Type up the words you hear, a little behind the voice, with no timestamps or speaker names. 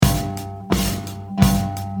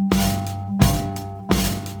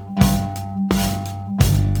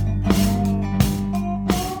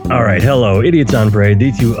All right, hello, Idiots on Parade,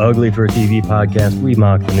 the Too Ugly for TV podcast. We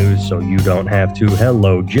mock the news so you don't have to.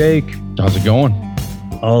 Hello, Jake. How's it going?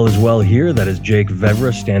 All is well here. That is Jake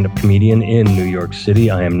Vevra, stand-up comedian in New York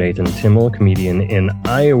City. I am Nathan Timmel, comedian in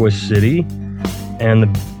Iowa City. And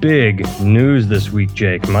the big news this week,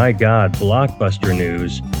 Jake, my God, blockbuster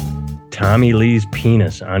news. Tommy Lee's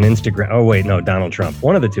penis on Instagram. Oh, wait, no, Donald Trump.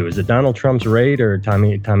 One of the two. Is it Donald Trump's raid or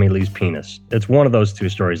Tommy Lee's penis? It's one of those two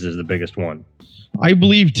stories is the biggest one. I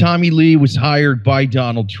believe Tommy Lee was hired by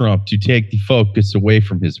Donald Trump to take the focus away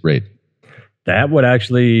from his raid. That would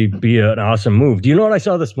actually be an awesome move. Do you know what I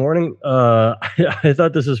saw this morning? I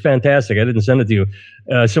thought this was fantastic. I didn't send it to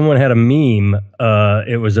you. Someone had a meme.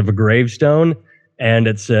 It was of a gravestone, and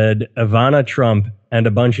it said, Ivana Trump and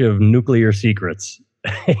a bunch of nuclear secrets.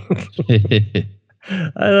 I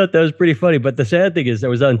thought that was pretty funny. But the sad thing is, I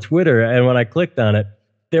was on Twitter, and when I clicked on it,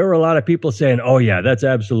 there were a lot of people saying, oh, yeah, that's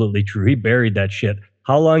absolutely true. He buried that shit.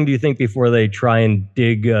 How long do you think before they try and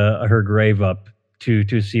dig her grave up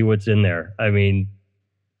to see what's in there? I mean,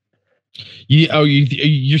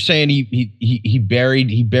 you're saying he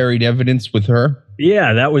buried evidence with her?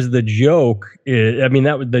 Yeah, that was the joke. I mean,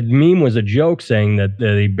 the meme was a joke saying that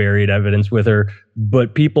he buried evidence with her,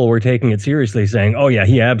 but people were taking it seriously, saying, "Oh yeah,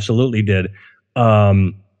 he absolutely did."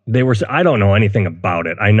 They were. I don't know anything about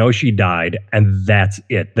it. I know she died, and that's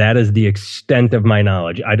it. That is the extent of my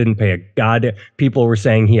knowledge. I didn't pay a god. People were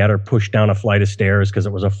saying he had her pushed down a flight of stairs because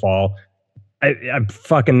it was a fall. I'm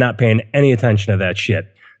fucking not paying any attention to that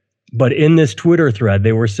shit. But in this Twitter thread,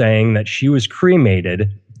 they were saying that she was cremated,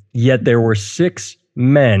 yet there were 6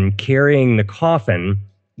 men carrying the coffin,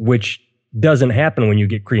 which doesn't happen when you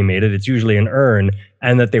get cremated. It's usually an urn,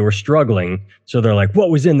 and that they were struggling. So they're like, what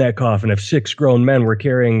was in that coffin if 6 grown men were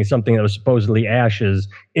carrying something that was supposedly ashes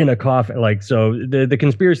in a coffin? Like, so the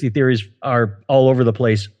conspiracy theories are all over the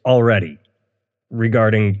place already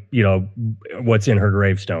regarding, what's in her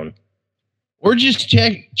gravestone. Or just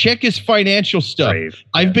check his financial stuff.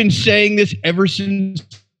 I've been saying this ever since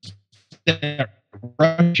that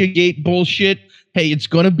Russiagate bullshit. Hey, it's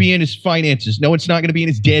going to be in his finances. No, it's not going to be in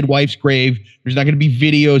his dead wife's grave. There's not going to be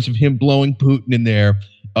videos of him blowing Putin in there.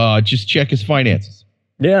 Just check his finances.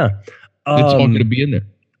 Yeah. It's all going to be in there.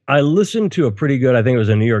 I listened to a pretty good, I think it was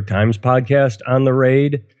a New York Times podcast on the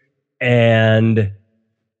raid. And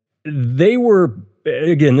they were,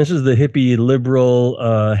 again, this is the hippie,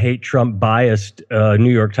 liberal, hate Trump biased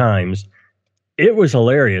New York Times. It was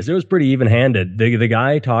hilarious. It was pretty even handed. The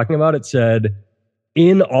guy talking about it said,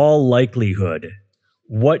 in all likelihood,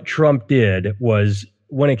 what Trump did was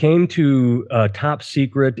when it came to top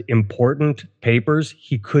secret important papers,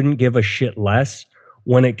 he couldn't give a shit less.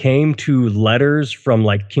 When it came to letters from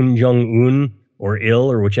like Kim Jong-un or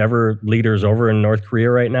Il or whichever leaders over in North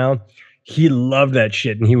Korea right now, he loved that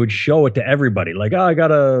shit and he would show it to everybody. Like, oh, I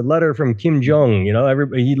got a letter from Kim Jong,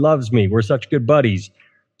 everybody, he loves me. We're such good buddies.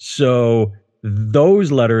 So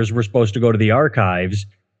those letters were supposed to go to the archives,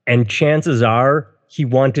 and chances are he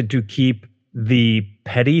wanted to keep the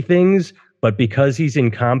petty things, but because he's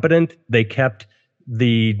incompetent, they kept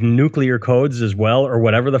the nuclear codes as well, or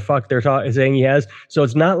whatever the fuck they're saying he has. So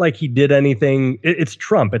it's not like he did anything. It's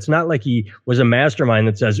Trump. It's not like he was a mastermind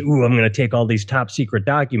that says, ooh, I'm going to take all these top secret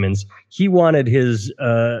documents. He wanted his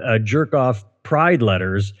jerk off pride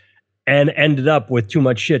letters and ended up with too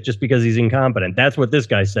much shit just because he's incompetent. That's what this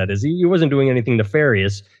guy said, is he wasn't doing anything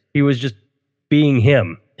nefarious. He was just being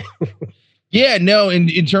him. Yeah, no,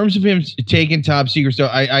 in terms of him taking top secret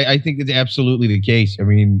stuff, I think that's absolutely the case. I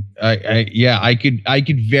mean, I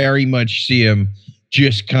could very much see him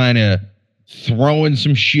just kind of throwing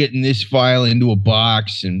some shit in this file into a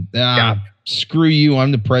box and screw you,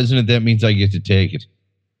 I'm the president. That means I get to take it.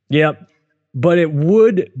 Yep. But it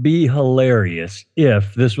would be hilarious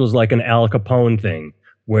if this was like an Al Capone thing,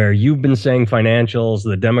 where you've been saying financials,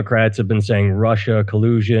 the Democrats have been saying Russia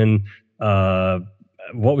collusion,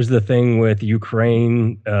 what was the thing with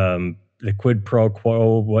Ukraine? The quid pro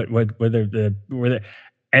quo.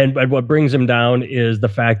 And what brings him down is the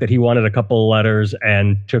fact that he wanted a couple of letters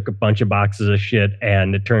and took a bunch of boxes of shit,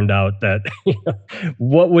 and it turned out that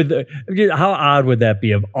how odd would that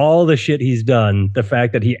be? Of all the shit he's done, the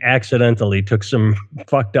fact that he accidentally took some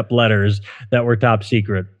fucked up letters that were top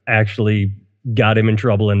secret actually got him in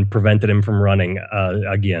trouble and prevented him from running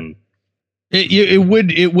again.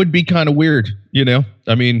 It would be kind of weird,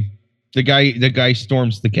 I mean, the guy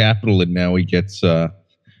storms the Capitol and now he gets,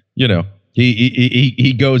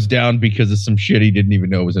 he goes down because of some shit he didn't even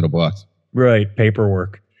know was in a box. Right,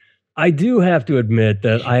 paperwork. I do have to admit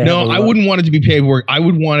that I wouldn't want it to be paperwork. I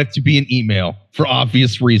would want it to be an email for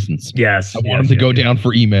obvious reasons. Yes, I want him to go down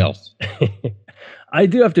for emails. I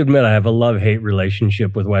do have to admit I have a love-hate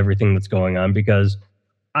relationship with everything that's going on because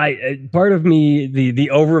part of me, the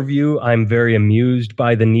overview, I'm very amused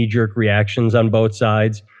by the knee-jerk reactions on both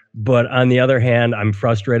sides. But on the other hand, I'm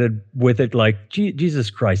frustrated with it. Like, Jesus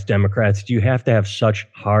Christ, Democrats, do you have to have such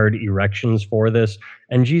hard erections for this?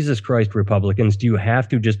 And Jesus Christ, Republicans, do you have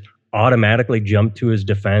to just automatically jump to his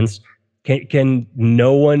defense? Can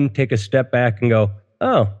no one take a step back and go,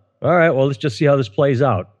 oh, all right, well, let's just see how this plays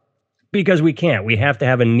out? Because we can't. We have to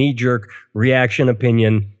have a knee-jerk reaction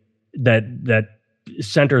opinion that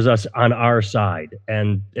centers us on our side.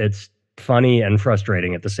 And it's funny and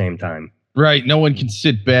frustrating at the same time. Right. No one can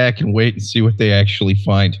sit back and wait and see what they actually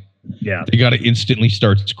find. Yeah. They got to instantly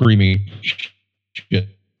start screaming shit.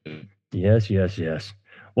 Yes.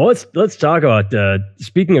 Well, let's talk about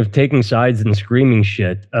speaking of taking sides and screaming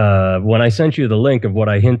shit. When I sent you the link of what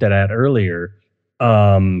I hinted at earlier,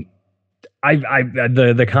 the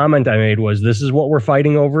comment I made was, this is what we're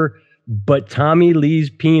fighting over, but Tommy Lee's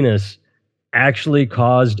penis actually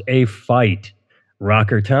caused a fight.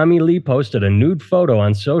 Rocker Tommy Lee posted a nude photo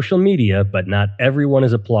on social media, but not everyone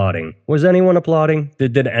is applauding. Was anyone applauding?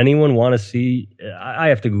 Did anyone want to see? I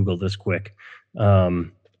have to Google this quick.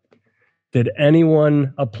 Did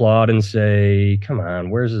anyone applaud and say, come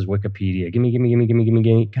on, where's his Wikipedia?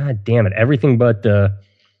 Gimme. God damn it. Everything but,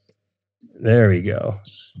 there we go.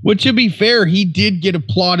 Well, to be fair, he did get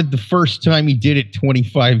applauded the first time he did it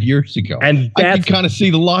 25 years ago. And I can kind of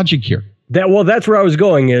see the logic here. That's where I was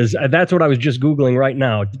going is that's what I was just Googling right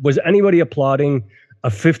now. Was anybody applauding a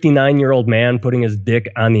 59-year-old man putting his dick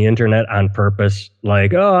on the internet on purpose?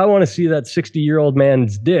 Like, oh, I want to see that 60-year-old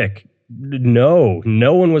man's dick. No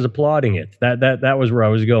one was applauding it. That was where I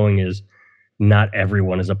was going is not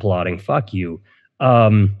everyone is applauding. Fuck you.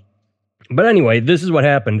 But anyway, this is what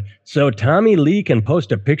happened. So Tommy Lee can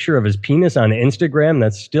post a picture of his penis on Instagram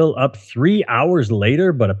that's still up 3 hours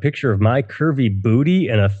later, but a picture of my curvy booty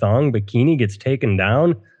in a thong bikini gets taken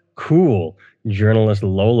down? Cool. Journalist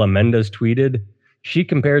Lola Mendez tweeted. She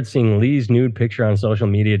compared seeing Lee's nude picture on social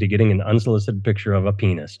media to getting an unsolicited picture of a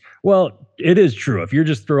penis. Well, it is true. If you're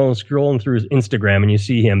just scrolling through his Instagram and you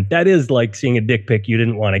see him, that is like seeing a dick pic you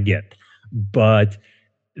didn't want to get. But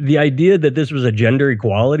the idea that this was a gender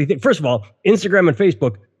equality thing, first of all, Instagram and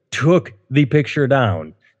Facebook took the picture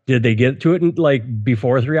down. Did they get to it in like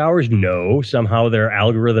before 3 hours? No. Somehow their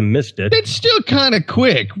algorithm missed it. It's still kind of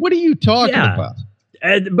quick. What are you talking about?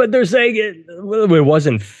 But they're saying it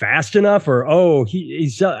wasn't fast enough, or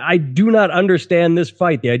he's. I do not understand this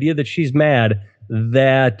fight. The idea that she's mad,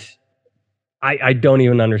 that I don't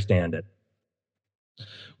even understand it.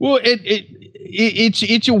 Well,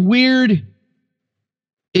 it's a weird.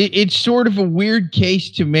 It's sort of a weird case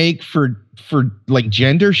to make for like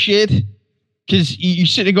gender shit, because you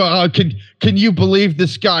sit and go, oh, can you believe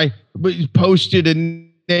this guy posted a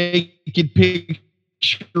naked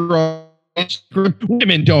picture on Instagram?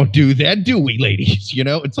 Women don't do that, do we, ladies? You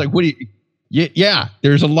know, it's like, what do you? Yeah,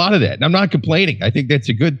 there's a lot of that, and I'm not complaining. I think that's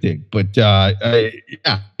a good thing. But I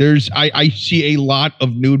see a lot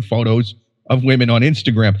of nude photos of women on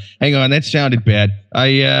Instagram. Hang on, that sounded bad.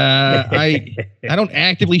 I don't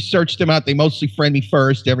actively search them out. They mostly friend me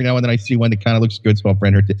first. Every now and then I see one that kind of looks good, so I'll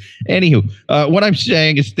friend her too. Anywho, what I'm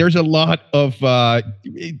saying is there's a lot of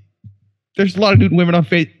nude women on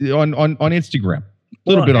Instagram. A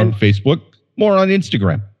little bit on Facebook, more on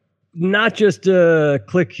Instagram. Not just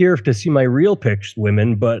click here to see my real pics,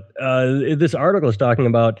 women, but this article is talking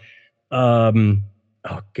about. Oh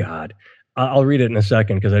God. I'll read it in a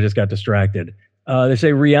second because I just got distracted. They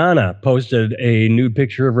say Rihanna posted a nude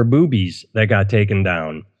picture of her boobies that got taken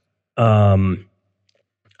down.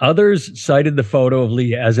 Others cited the photo of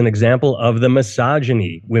Lee as an example of the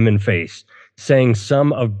misogyny women face, saying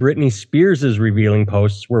some of Britney Spears' revealing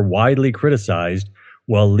posts were widely criticized,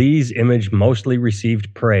 while Lee's image mostly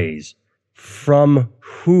received praise. From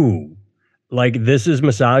who? Like, this is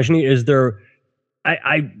misogyny? Is there...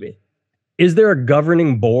 Is there a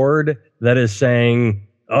governing board that is saying,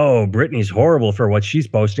 oh, Britney's horrible for what she's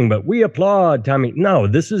posting, but we applaud Tommy? No,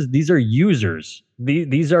 these are users.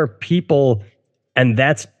 These are people, and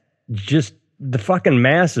that's just the fucking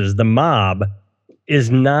masses. The mob is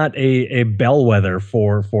not a bellwether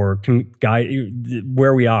for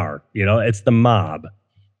where we are. You know, it's the mob.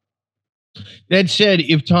 That said,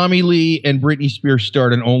 if Tommy Lee and Britney Spears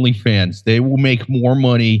start an OnlyFans, they will make more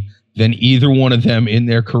money than either one of them in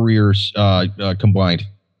their careers combined.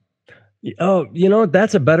 Oh, you know,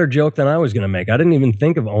 that's a better joke than I was going to make. I didn't even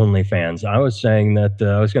think of OnlyFans. I was saying that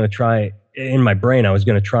I was going to try, in my brain, I was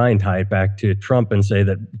going to try and tie it back to Trump and say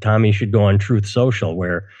that Tommy should go on Truth Social,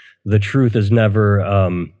 where the truth is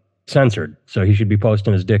never censored. So he should be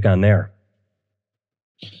posting his dick on there.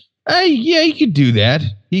 Yeah, he could do that.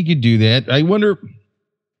 He could do that. I wonder.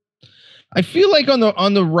 I feel like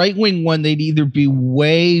on the right wing one, they'd either be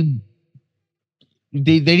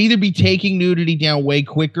they'd either be taking nudity down way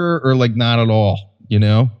quicker or like not at all. You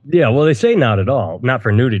know? Yeah. Well, they say not at all, not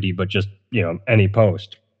for nudity, but just any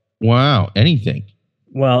post. Wow, anything.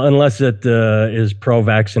 Well, unless it is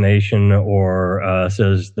pro-vaccination or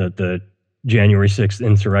says that the January 6th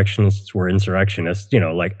insurrectionists were insurrectionists,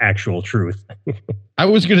 like actual truth. I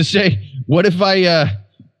was gonna say, what if I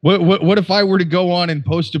what if I were to go on and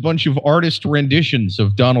post a bunch of artist renditions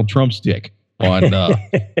of Donald Trump's dick on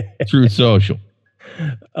Truth Social?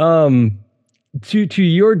 To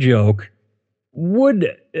your joke,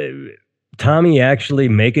 would Tommy actually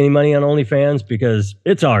make any money on OnlyFans? Because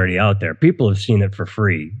it's already out there. People have seen it for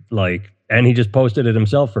free. And he just posted it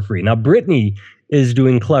himself for free. Now, Britney is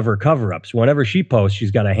doing clever cover-ups. Whenever she posts, she's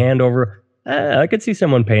got a hand over. I could see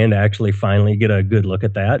someone paying to actually finally get a good look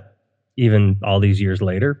at that, even all these years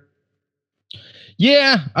later.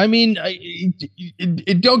 Yeah, I mean,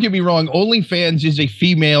 don't get me wrong. OnlyFans is a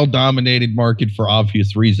female-dominated market for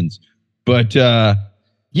obvious reasons. But,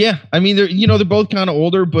 yeah, I mean, they're both kind of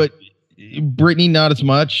older, but Britney not as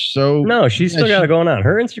much. So no, she's still got it going on.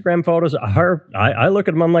 Her Instagram photos, I look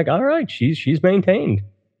at them, I'm like, all right, she's maintained.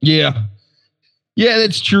 Yeah. Yeah,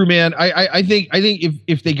 that's true, man. I think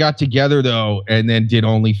if they got together though and then did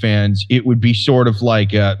OnlyFans, it would be sort of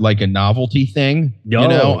like a novelty thing. You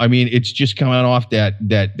know, I mean, it's just coming off that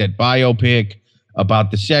biopic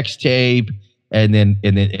about the sex tape, and then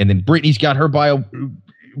Britney's got her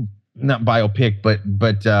not biopic, but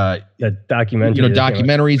that documentary,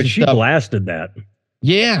 documentaries. But she blasted that.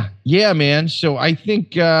 Yeah, man. So I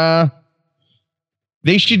think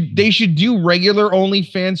they should do regular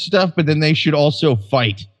OnlyFans stuff, but then they should also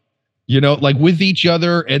fight, like with each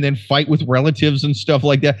other, and then fight with relatives and stuff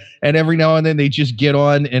like that. And every now and then they just get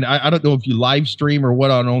on, and I don't know if you live stream or what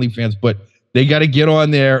on OnlyFans, but they got to get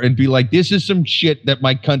on there and be like, this is some shit that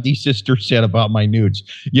my cunty sister said about my nudes,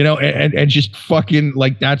 and just fucking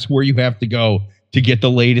like, that's where you have to go to get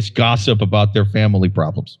the latest gossip about their family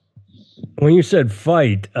problems. When you said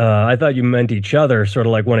fight, I thought you meant each other, sort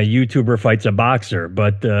of like when a YouTuber fights a boxer.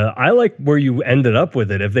 But I like where you ended up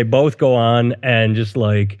with it. If they both go on and just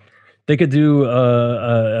like, they could do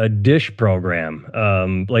a dish program.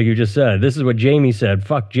 Like you just said, this is what Jamie said.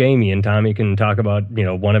 Fuck Jamie. And Tommy can talk about,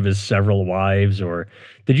 one of his several wives. Or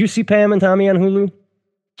did you see Pam and Tommy on Hulu?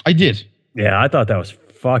 I did. Yeah, I thought that was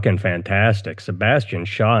fucking fantastic. Sebastian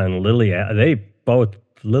Shaw and Lily, they both...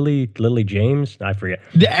 Lily James, I forget.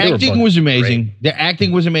 The acting was amazing. Great. The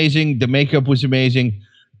acting was amazing. The makeup was amazing.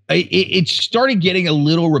 It started getting a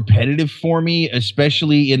little repetitive for me,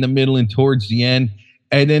 especially in the middle and towards the end.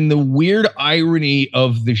 And then the weird irony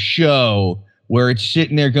of the show where it's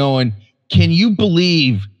sitting there going, can you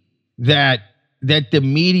believe that the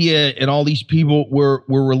media and all these people were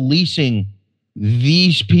releasing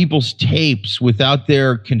these people's tapes without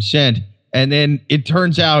their consent? And then it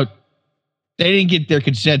turns out they didn't get their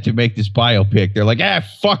consent to make this biopic. They're like,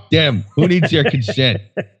 fuck them. Who needs their consent?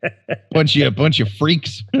 Bunch of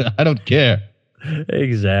freaks. I don't care.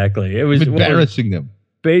 Exactly. It was embarrassing them.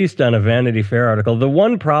 Based on a Vanity Fair article. The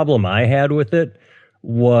one problem I had with it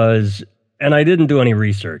was, and I didn't do any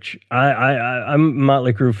research. I'm a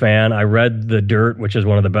Motley Crue fan. I read The Dirt, which is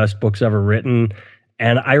one of the best books ever written.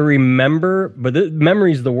 And I remember, but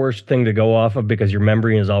memory is the worst thing to go off of because your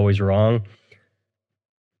memory is always wrong.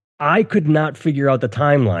 I could not figure out the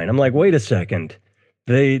timeline. I'm like, wait a second.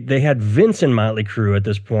 They had Vince in Motley Crue at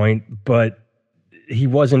this point, but he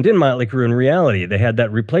wasn't in Motley Crue in reality. They had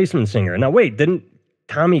that replacement singer. Now, wait, didn't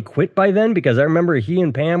Tommy quit by then? Because I remember he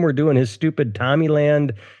and Pam were doing his stupid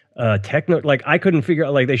Tommyland techno. Like, I couldn't figure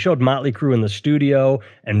out, like, they showed Motley Crue in the studio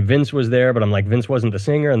and Vince was there, but I'm like, Vince wasn't the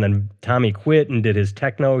singer. And then Tommy quit and did his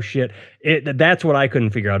techno shit. That's what I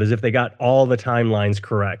couldn't figure out, is if they got all the timelines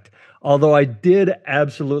correct. Although I did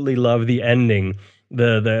absolutely love the ending,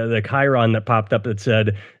 the chyron that popped up that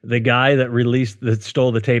said the guy that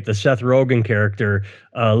stole the tape, the Seth Rogen character,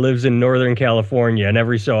 lives in Northern California, and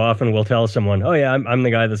every so often will tell someone, "Oh yeah, I'm the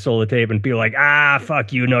guy that stole the tape," and people are like,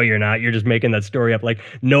 fuck you, no you're not, you're just making that story up. Like,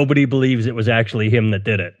 nobody believes it was actually him that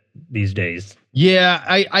did it these days. Yeah,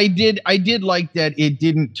 I did like that it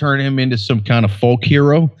didn't turn him into some kind of folk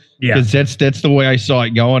hero. Yeah, because that's the way I saw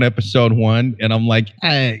it going, episode 1, and I'm like,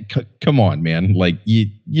 come on, man! Like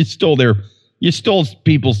you stole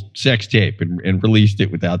people's sex tape and released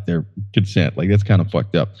it without their consent. Like, that's kind of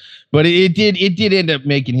fucked up. But it did end up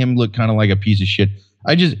making him look kind of like a piece of shit.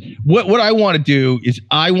 What I want to do is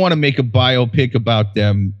I want to make a biopic about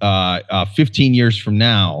them 15 years from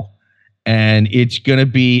now, and it's going to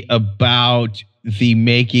be about the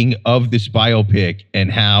making of this biopic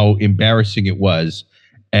and how embarrassing it was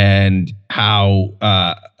and how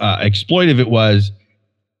exploitive it was.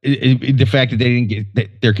 The fact that they didn't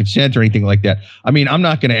get their consent or anything like that. I mean, I'm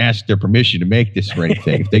not going to ask their permission to make this or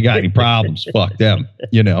anything. If they got any problems, fuck them,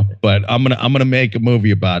 you know. But I'm gonna make a movie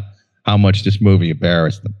about how much this movie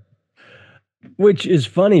embarrassed them. Which is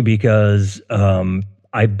funny because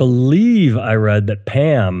I believe I read that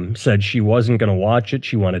Pam said she wasn't going to watch it.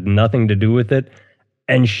 She wanted nothing to do with it.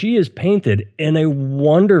 And she is painted in a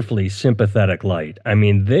wonderfully sympathetic light. I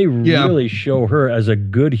mean, they really show her as a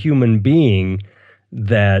good human being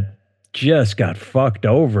that just got fucked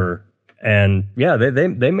over. And yeah,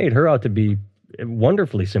 they made her out to be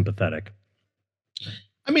wonderfully sympathetic.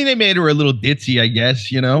 I mean, they made her a little ditzy, I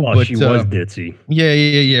guess, you know. Well, but she was ditzy.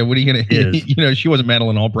 Yeah. What are you gonna? You know, she wasn't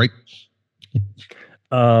Madeleine Albright.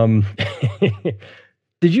 Have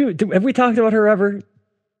we talked about her ever?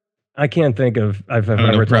 I can't think of. I've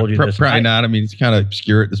ever told you this. Probably not. I mean, it's kind of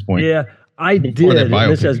obscure at this point. Yeah, I did.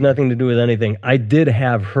 This has nothing to do with anything. I did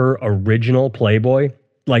have her original Playboy,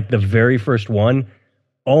 like the very first one.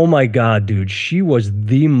 Oh my God, dude. She was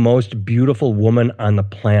the most beautiful woman on the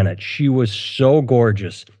planet. She was so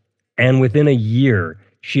gorgeous. And within a year,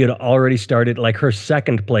 she had already started, like her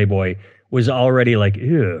second Playboy was already like,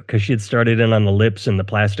 ew, because she had started in on the lips and the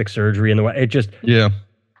plastic surgery and it just,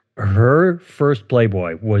 her first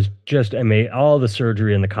Playboy was just, I mean, all the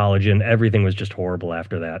surgery and the collagen, everything was just horrible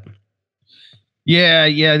after that. Yeah.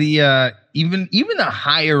 The even the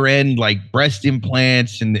higher end like breast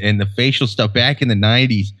implants and the facial stuff back in the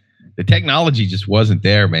 90s, the technology just wasn't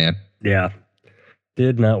there, man. Yeah,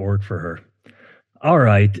 did not work for her. All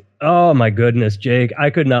right. Oh my goodness, Jake, I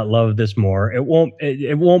could not love this more. It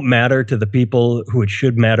won't matter to the people who it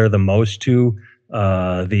should matter the most to.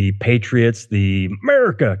 The patriots, the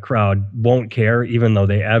America crowd won't care, even though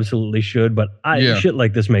they absolutely should. But shit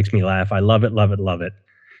like this makes me laugh. I love it, love it, love it.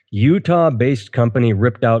 Utah-based company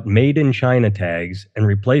ripped out Made in China tags and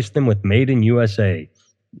replaced them with Made in USA.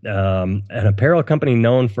 An apparel company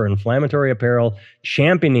known for inflammatory apparel,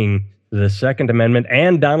 championing the Second Amendment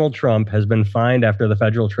and Donald Trump, has been fined after the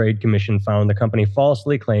Federal Trade Commission found the company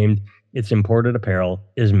falsely claimed its imported apparel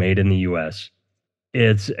is made in the U.S.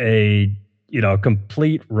 It's a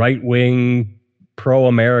complete right-wing,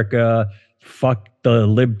 pro-America, fuck the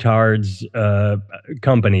libtards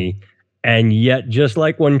company. And yet, just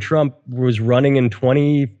like when Trump was running in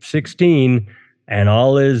 2016 and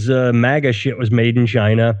all his MAGA shit was made in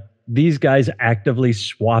China, these guys actively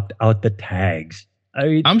swapped out the tags.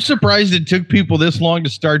 I'm surprised it took people this long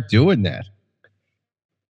to start doing that.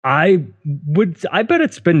 I bet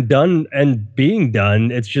it's been done and being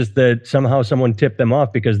done. It's just that somehow someone tipped them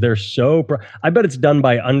off because they're so I bet it's done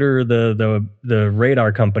by under the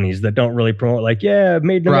radar companies that don't really promote, like,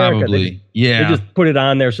 made in America. They just put it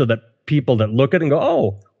on there so that people that look at it and go,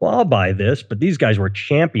 oh, well, I'll buy this. But these guys were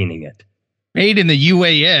championing it. Made in the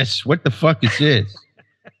UAS. What the fuck is this?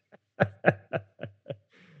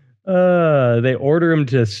 They order him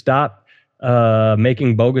to stop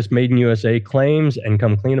making bogus Made in USA claims and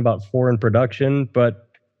come clean about foreign production. But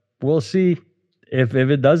we'll see if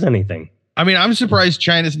it does anything. I mean, I'm surprised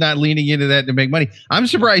China's not leaning into that to make money. I'm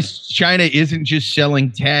surprised China isn't just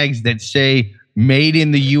selling tags that say Made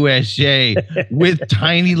in the USA with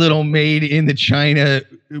tiny little made in China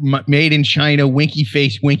winky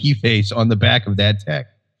face on the back of that tag.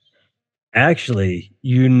 Actually,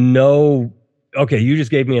 okay, you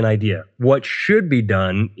just gave me an idea. What should be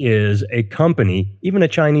done is a company, even a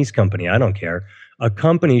Chinese company, I don't care, a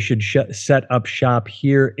company should set up shop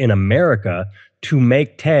here in America to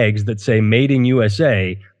make tags that say Made in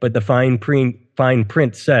USA, but the fine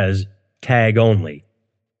print says tag only.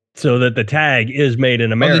 So that the tag is made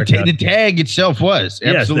in America. The tag itself was.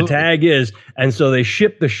 Absolutely. Yes, the tag is. And so they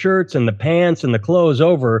ship the shirts and the pants and the clothes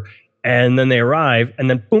over, and then they arrive, and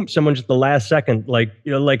then boom, someone just the last second, like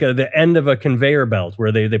the end of a conveyor belt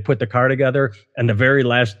where they put the car together, and the very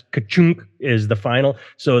last ka-chunk is the final.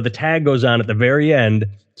 So the tag goes on at the very end,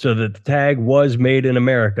 so that the tag was made in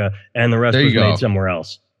America, and the rest was made somewhere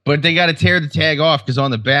else. But they got to tear the tag off because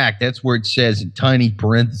on the back, that's where it says in tiny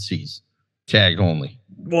parentheses, tag only.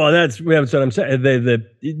 Well, that's what I'm saying.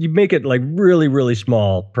 You make it like really, really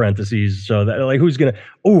small parentheses, so that like who's gonna?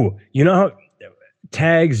 Oh, you know how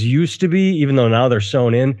tags used to be, even though now they're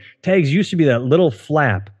sewn in. Tags used to be that little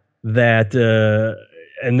flap that,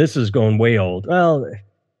 and this is going way old. Well,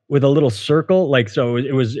 with a little circle, like, so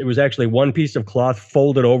it was actually one piece of cloth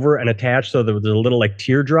folded over and attached, so there was a little like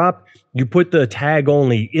teardrop. You put the tag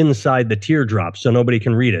only inside the teardrop so nobody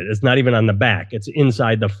can read it. It's not even on the back. It's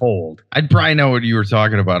inside the fold. I'd probably know what you were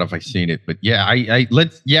talking about if I seen it, but yeah,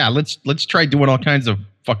 let's try doing all kinds of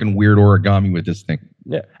fucking weird origami with this thing.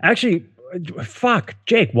 Yeah, actually, fuck,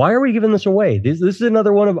 Jake, why are we giving this away? This is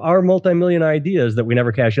another one of our multi-million ideas that we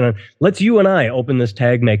never cash in on. Let's you and I open this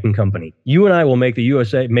tag making company. You and I will make the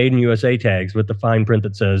USA made in USA tags with the fine print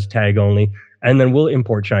that says tag only, and then we'll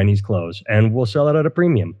import Chinese clothes and we'll sell it at a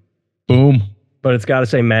premium. Boom. But it's got to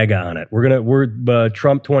say MAGA on it. We're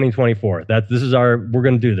Trump 2024. We're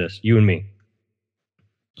gonna do this, you and me.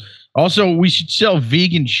 Also, we should sell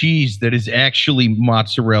vegan cheese that is actually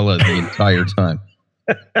mozzarella the entire time.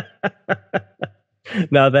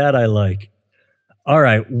 Now that I like. All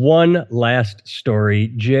right, one last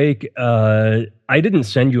story. Jake, I didn't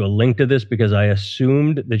send you a link to this because I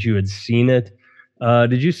assumed that you had seen it.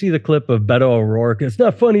 Did you see the clip of Beto O'Rourke? It's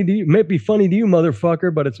not funny to you. It may be funny to you,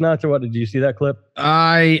 motherfucker, but it's not to what. Did you see that clip?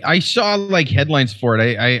 I saw like headlines for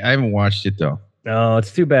it. I haven't watched it though. No,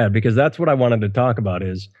 it's too bad because that's what I wanted to talk about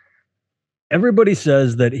is everybody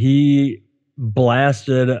says that he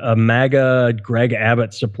blasted a MAGA Greg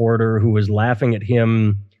Abbott supporter who was laughing at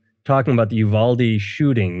him talking about the Uvalde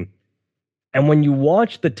shooting. And when you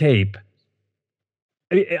watch the tape,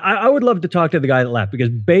 I would love to talk to the guy that laughed because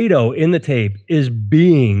Beto in the tape is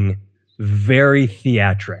being very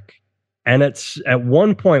theatric. And it's at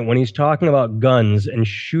one point when he's talking about guns and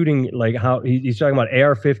shooting, like how he's talking about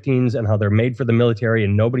AR-15s and how they're made for the military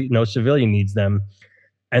and no civilian needs them.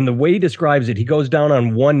 And the way he describes it, he goes down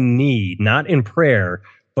on one knee, not in prayer,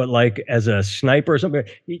 but like as a sniper or something.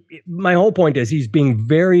 My whole point is he's being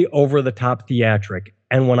very over the top theatric.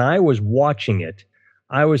 And when I was watching it,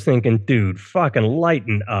 I was thinking, dude, fucking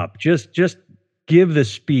lighten up. Just give the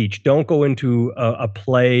speech. Don't go into a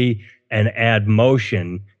play and add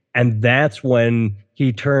motion. And that's when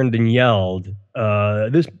he turned and yelled,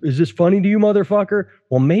 is this funny to you, motherfucker?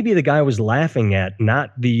 Well, maybe the guy was laughing at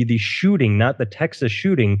not the shooting, not the Texas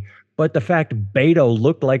shooting, but the fact Beto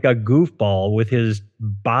looked like a goofball with his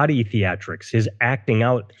body theatrics, his acting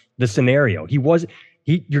out the scenario.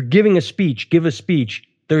 You're giving a speech, give a speech.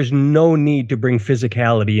 There's no need to bring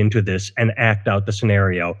physicality into this and act out the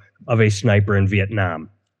scenario of a sniper in Vietnam.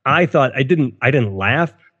 I didn't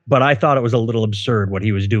laugh, but I thought it was a little absurd what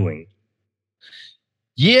he was doing.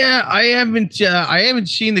 Yeah, I haven't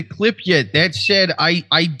seen the clip yet. That said,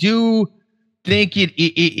 I do think it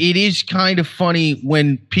is kind of funny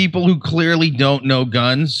when people who clearly don't know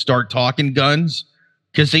guns start talking guns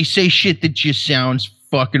because they say shit that just sounds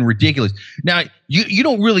fucking ridiculous. Now, you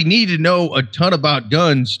don't really need to know a ton about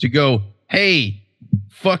guns to go, hey,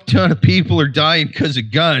 fuck ton of people are dying because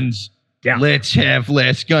of guns. Yeah. Let's have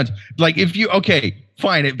less guns. Like okay,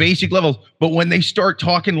 fine at basic levels, but when they start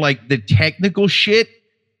talking like the technical shit,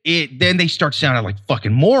 then they start sounding like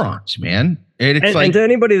fucking morons, man. And to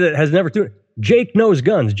anybody that has never tuned, Jake knows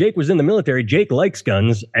guns. Jake was in the military. Jake likes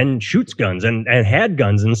guns and shoots guns and had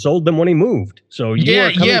guns and sold them when he moved. So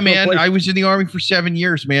yeah, man. I was in the Army for 7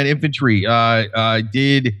 years, man. Infantry.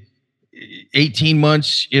 Did 18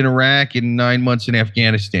 months in Iraq and 9 months in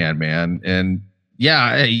Afghanistan, man. And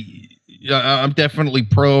yeah, I'm definitely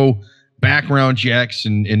pro background checks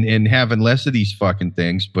and having less of these fucking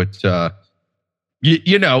things. But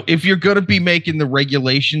you know, if you're gonna be making the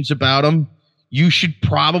regulations about them, you should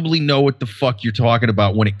probably know what the fuck you're talking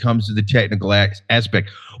about when it comes to the technical aspect.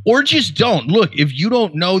 Or just don't. Look, if you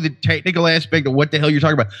don't know the technical aspect of what the hell you're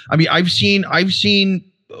talking about. I mean, I've seen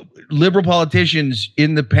liberal politicians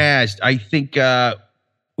in the past. I think who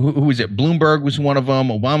was it? Bloomberg was one of them.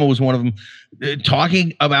 Obama was one of them,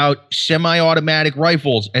 talking about semi-automatic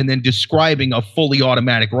rifles and then describing a fully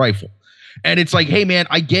automatic rifle. And it's like, hey man,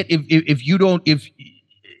 I get if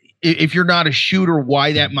you're not a shooter,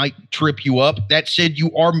 why that might trip you up. That said,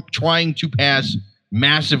 you are trying to pass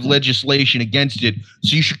massive legislation against it.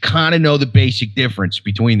 So you should kind of know the basic difference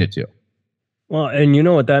between the two. Well, and you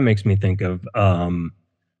know what that makes me think of?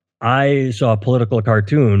 I saw a political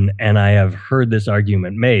cartoon and I have heard this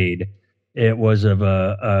argument made. It was of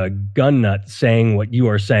a gun nut saying what you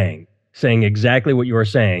are saying exactly what you are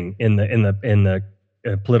saying in the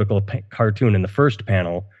political cartoon in the first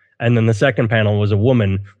panel. And then the second panel was a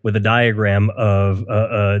woman with a diagram of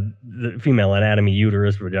the female anatomy,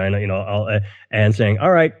 uterus, vagina, and saying,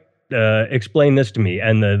 all right, explain this to me.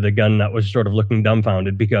 And the gun nut was sort of looking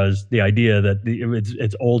dumbfounded because the idea that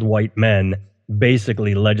it's old white men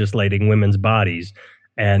basically legislating women's bodies.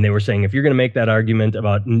 And they were saying, if you're going to make that argument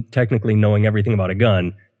about technically knowing everything about a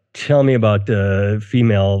gun, tell me about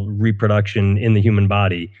female reproduction in the human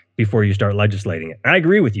body before you start legislating it. And I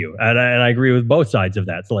agree with you, and I agree with both sides of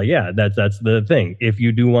that. So, like, yeah, that's the thing. If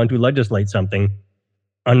you do want to legislate something,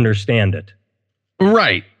 understand it.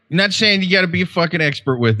 Right. Not saying you got to be a fucking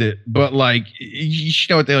expert with it, but like you should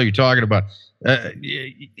know what the hell you're talking about.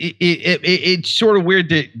 It's sort of weird,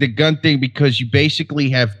 the gun thing, because you basically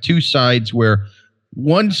have two sides where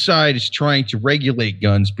one side is trying to regulate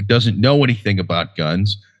guns but doesn't know anything about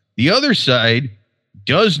guns. The other side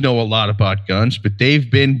does know a lot about guns, but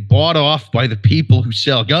they've been bought off by the people who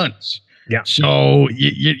sell guns. Yeah. So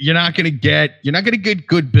you're not going to get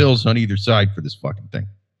good bills on either side for this fucking thing.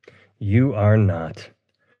 You are not.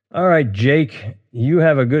 All right, Jake, you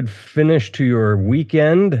have a good finish to your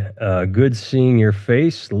weekend. Good seeing your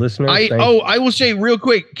face, listeners. I will say real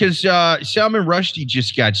quick, because Salman Rushdie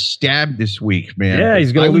just got stabbed this week, man. Yeah,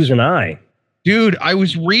 he's going to lose an eye. Dude, I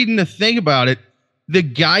was reading the thing about it. The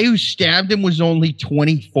guy who stabbed him was only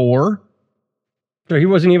 24. So he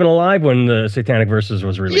wasn't even alive when the Satanic Verses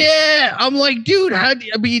was released. Yeah, I'm like, dude, I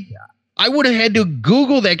would have had to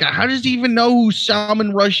Google that guy. How does he even know who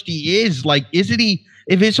Salman Rushdie is? Like, isn't he...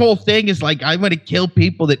 If his whole thing is like, I'm going to kill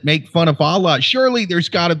people that make fun of Allah, surely there's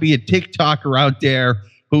got to be a TikToker out there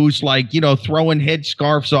who's like, throwing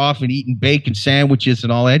headscarves off and eating bacon sandwiches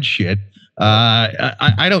and all that shit.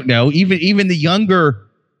 I don't know. Even the younger,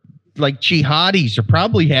 like, jihadis are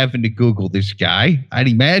probably having to Google this guy. I'd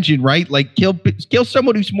imagine, right? Like, kill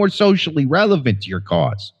someone who's more socially relevant to your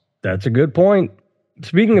cause. That's a good point.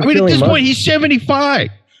 Speaking of, at this point, he's 75.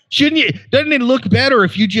 Shouldn't you? Doesn't it look better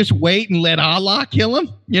if you just wait and let Allah kill him?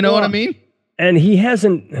 You know what I mean? And he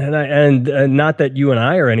hasn't, and not that you and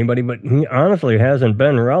I are anybody, but he honestly hasn't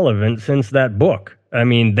been relevant since that book. I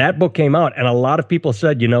mean, that book came out, and a lot of people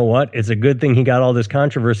said, you know what? It's a good thing he got all this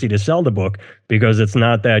controversy to sell the book, because it's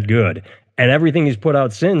not that good. And everything he's put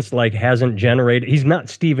out since, like, hasn't generated. He's not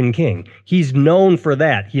Stephen King. He's known for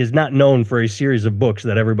that. He is not known for a series of books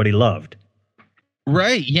that everybody loved.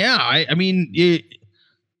 Right? Yeah. I mean.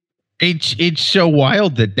 It's so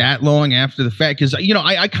wild that long after the fact, because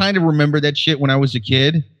I kind of remember that shit when I was a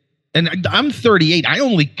kid, and I'm 38. I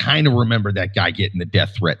only kind of remember that guy getting the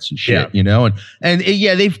death threats and shit, and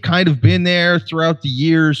yeah, they've kind of been there throughout the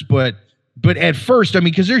years, but at first, I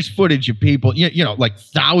mean, because there's footage of people, like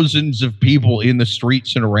thousands of people in the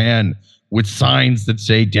streets in Iran with signs that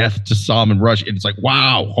say "Death to Salman Rushdie," and it's like,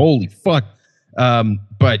 wow, holy fuck.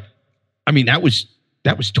 But I mean, that was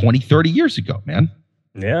 20, 30 years ago, man.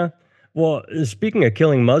 Yeah. Well, speaking of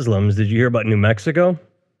killing Muslims, did you hear about New Mexico?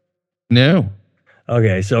 No.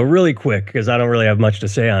 Okay, so really quick, because I don't really have much to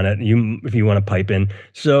say on it. If you want to pipe in.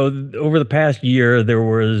 So over the past year, they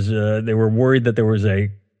were worried that there was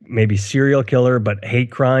a maybe serial killer, but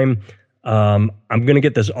hate crime. I'm going to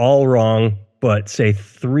get this all wrong, but say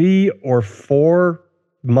 3 or 4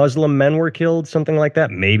 Muslim men were killed, something like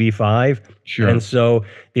that, maybe 5. Sure. And so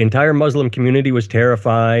the entire Muslim community was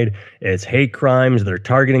terrified. It's hate crimes. They're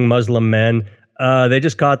targeting Muslim men. They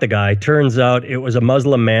just caught the guy. Turns out it was a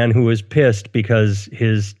Muslim man who was pissed because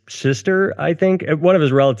his sister, I think, one of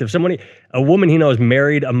his relatives, a woman he knows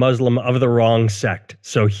married a Muslim of the wrong sect.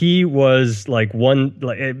 So he was like I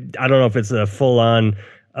don't know if it's a full-on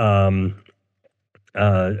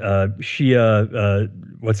Shia,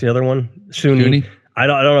 what's the other one? Sunni. I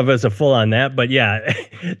don't know if it's a full on that, but yeah.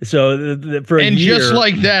 So for a year, just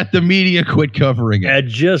like that, the media quit covering it. And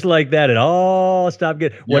just like that, it all stopped.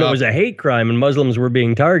 When it was a hate crime and Muslims were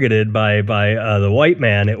being targeted by the white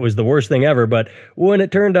man, it was the worst thing ever. But when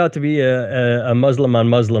it turned out to be a Muslim on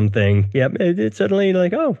Muslim thing, yeah, it suddenly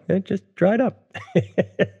it just dried up.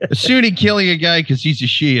 A Sunni killing a guy because he's a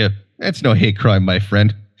Shia, that's no hate crime, my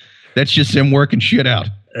friend. That's just him working shit out.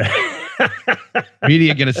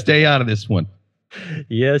 Media gonna stay out of this one.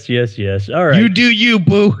 Yes. All right. You do you,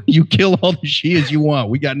 boo. You kill all the Shias you want.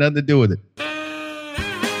 We got nothing to do with it.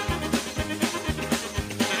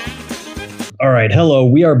 All right. Hello.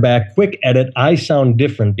 We are back. Quick edit. I sound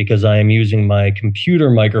different because I am using my computer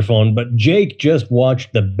microphone, but Jake just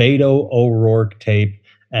watched the Beto O'Rourke tape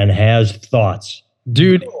and has thoughts.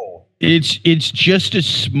 Dude, it's just a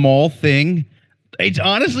small thing. It's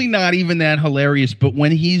honestly not even that hilarious, but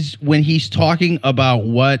when he's talking about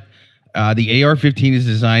what the AR-15 is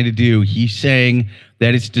designed to do, he's saying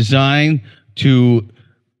that it's designed to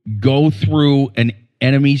go through an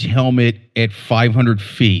enemy's helmet at 500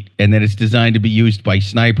 feet, and that it's designed to be used by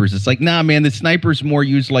snipers. It's like, nah, man, the snipers more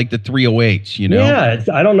use like the 308s, Yeah,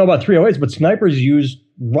 I don't know about 308s, but snipers use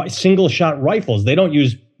single-shot rifles. They don't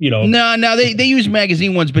use, No, they use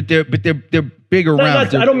magazine ones, but they're bigger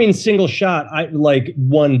rounds. I don't mean single shot. I like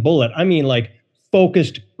one bullet. I mean like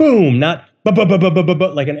focused, boom, not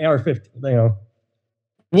like an AR-15, you know.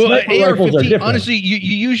 Well, Sniper rifles are AR-15, different. honestly, you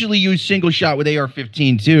usually use single shot with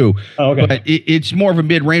AR-15 too. Oh, okay. But it's more of a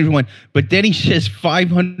mid-range one. But then he says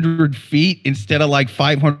 500 feet instead of like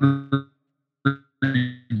 500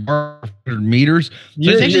 meters. So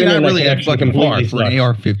it's actually not really that fucking far for an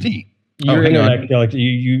AR-15. Your internet connected.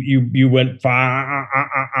 You went far.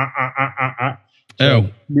 So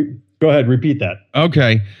go ahead, repeat that.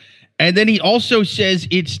 Okay. And then he also says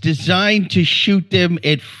it's designed to shoot them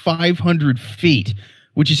at 500 feet,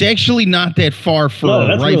 which is actually not that far for a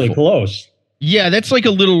that's rifle. Really close. Yeah, that's like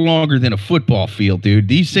a little longer than a football field, dude.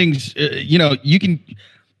 These things, you can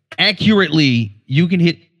accurately,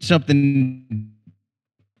 hit something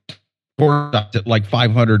at like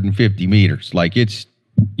 550 meters. Like it's,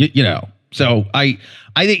 So I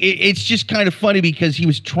think it's just kind of funny because he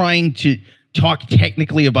was trying to talk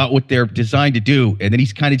technically about what they're designed to do, and then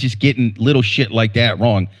he's kind of just getting little shit like that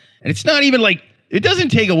wrong. And it's not even like, it doesn't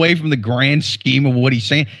take away from the grand scheme of what he's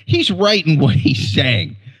saying. He's right in what he's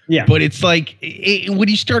saying. Yeah. But it's like when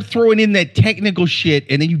you start throwing in that technical shit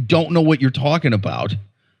and then you don't know what you're talking about,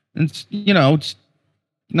 it's it's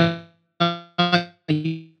not.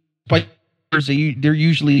 They're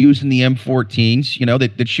usually using the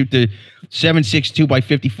M14s, that shoot the 7.62 by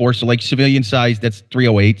 54, so like civilian size, that's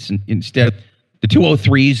 308s, and instead of the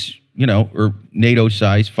 203s, or NATO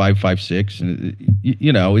size 5.56, and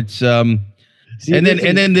it's and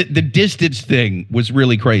then the distance thing was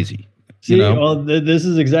really crazy. Well, this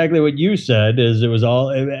is exactly what you said. Is it was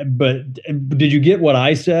all, but did you get what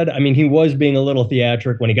I said? I mean, he was being a little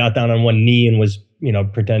theatric when he got down on one knee and was,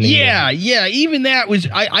 pretending. Yeah. Even that was,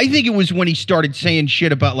 I think it was when he started saying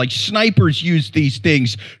shit about like snipers use these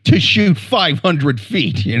things to shoot 500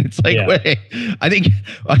 feet. And it's like, wait, I think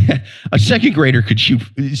a second grader could shoot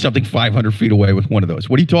something 500 feet away with one of those.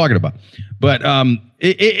 What are you talking about? But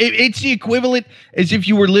it's the equivalent as if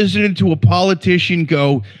you were listening to a politician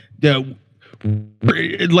go, like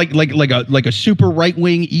a super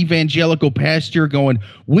right-wing evangelical pastor going,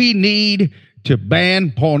 we need to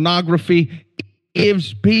ban pornography. It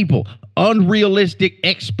gives people unrealistic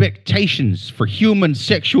expectations for human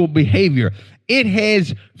sexual behavior. It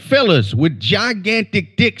has fellas with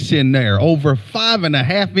gigantic dicks in there, over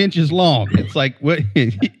 5.5 inches long. It's like, what?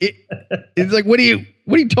 It's like, what are you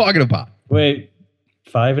talking about? Wait,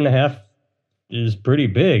 5.5 is pretty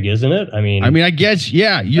big, isn't it? I mean, I guess,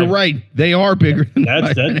 yeah, you're right. They are bigger than that's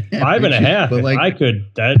 5.5. But like,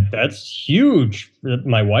 that's huge.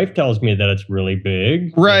 My wife tells me that it's really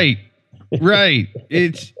big. Right.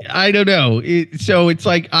 It's, I don't know. So it's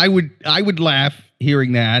like, I would laugh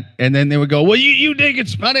hearing that. And then they would go, well, you think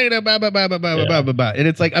it's funny. Blah, blah, blah, blah, blah, blah, blah. And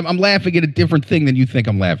it's like, I'm laughing at a different thing than you think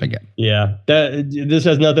I'm laughing at. Yeah. This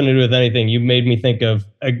has nothing to do with anything. You made me think of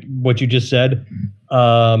what you just said.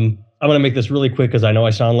 I'm going to make this really quick because I know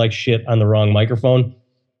I sound like shit on the wrong microphone.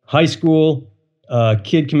 High school,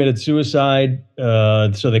 kid committed suicide.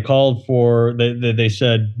 So they called for, they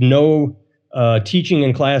said, no teaching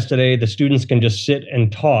in class today. The students can just sit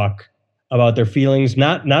and talk about their feelings,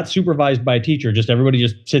 not supervised by a teacher. Just everybody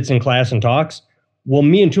just sits in class and talks. Well,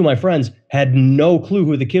 me and two of my friends had no clue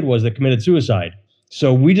who the kid was that committed suicide.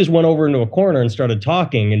 So we just went over into a corner and started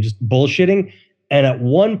talking and just bullshitting. And at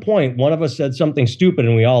one point, one of us said something stupid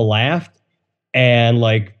and we all laughed. And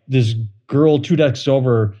like this girl 2 desks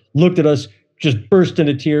over looked at us, just burst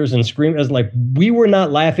into tears and screamed. As like, we were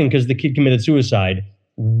not laughing because the kid committed suicide.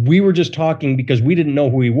 We were just talking because we didn't know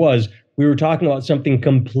who he was. We were talking about something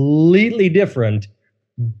completely different,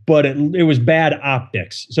 but it was bad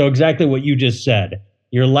optics. So exactly what you just said.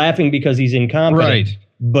 You're laughing because he's incompetent, right?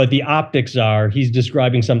 But the optics are he's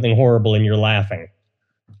describing something horrible and you're laughing.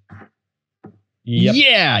 Yep.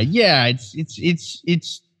 Yeah.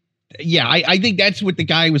 It's yeah. I think that's what the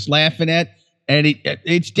guy was laughing at, and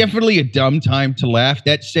it's definitely a dumb time to laugh.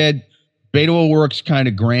 That said, Beto O'Rourke's kind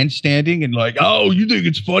of grandstanding and like, oh, you think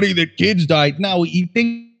it's funny that kids died? No, you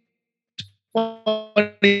think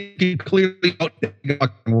funny clearly.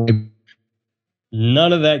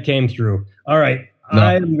 None of that came through. All right. No.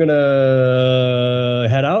 I'm going to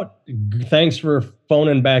head out. Thanks for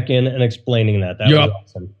phoning back in and explaining that. That was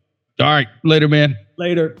awesome. All right. Later, man.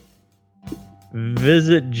 Later.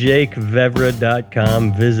 Visit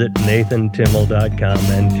jakevevra.com, visit nathantimmel.com,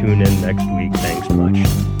 and tune in next week. Thanks much.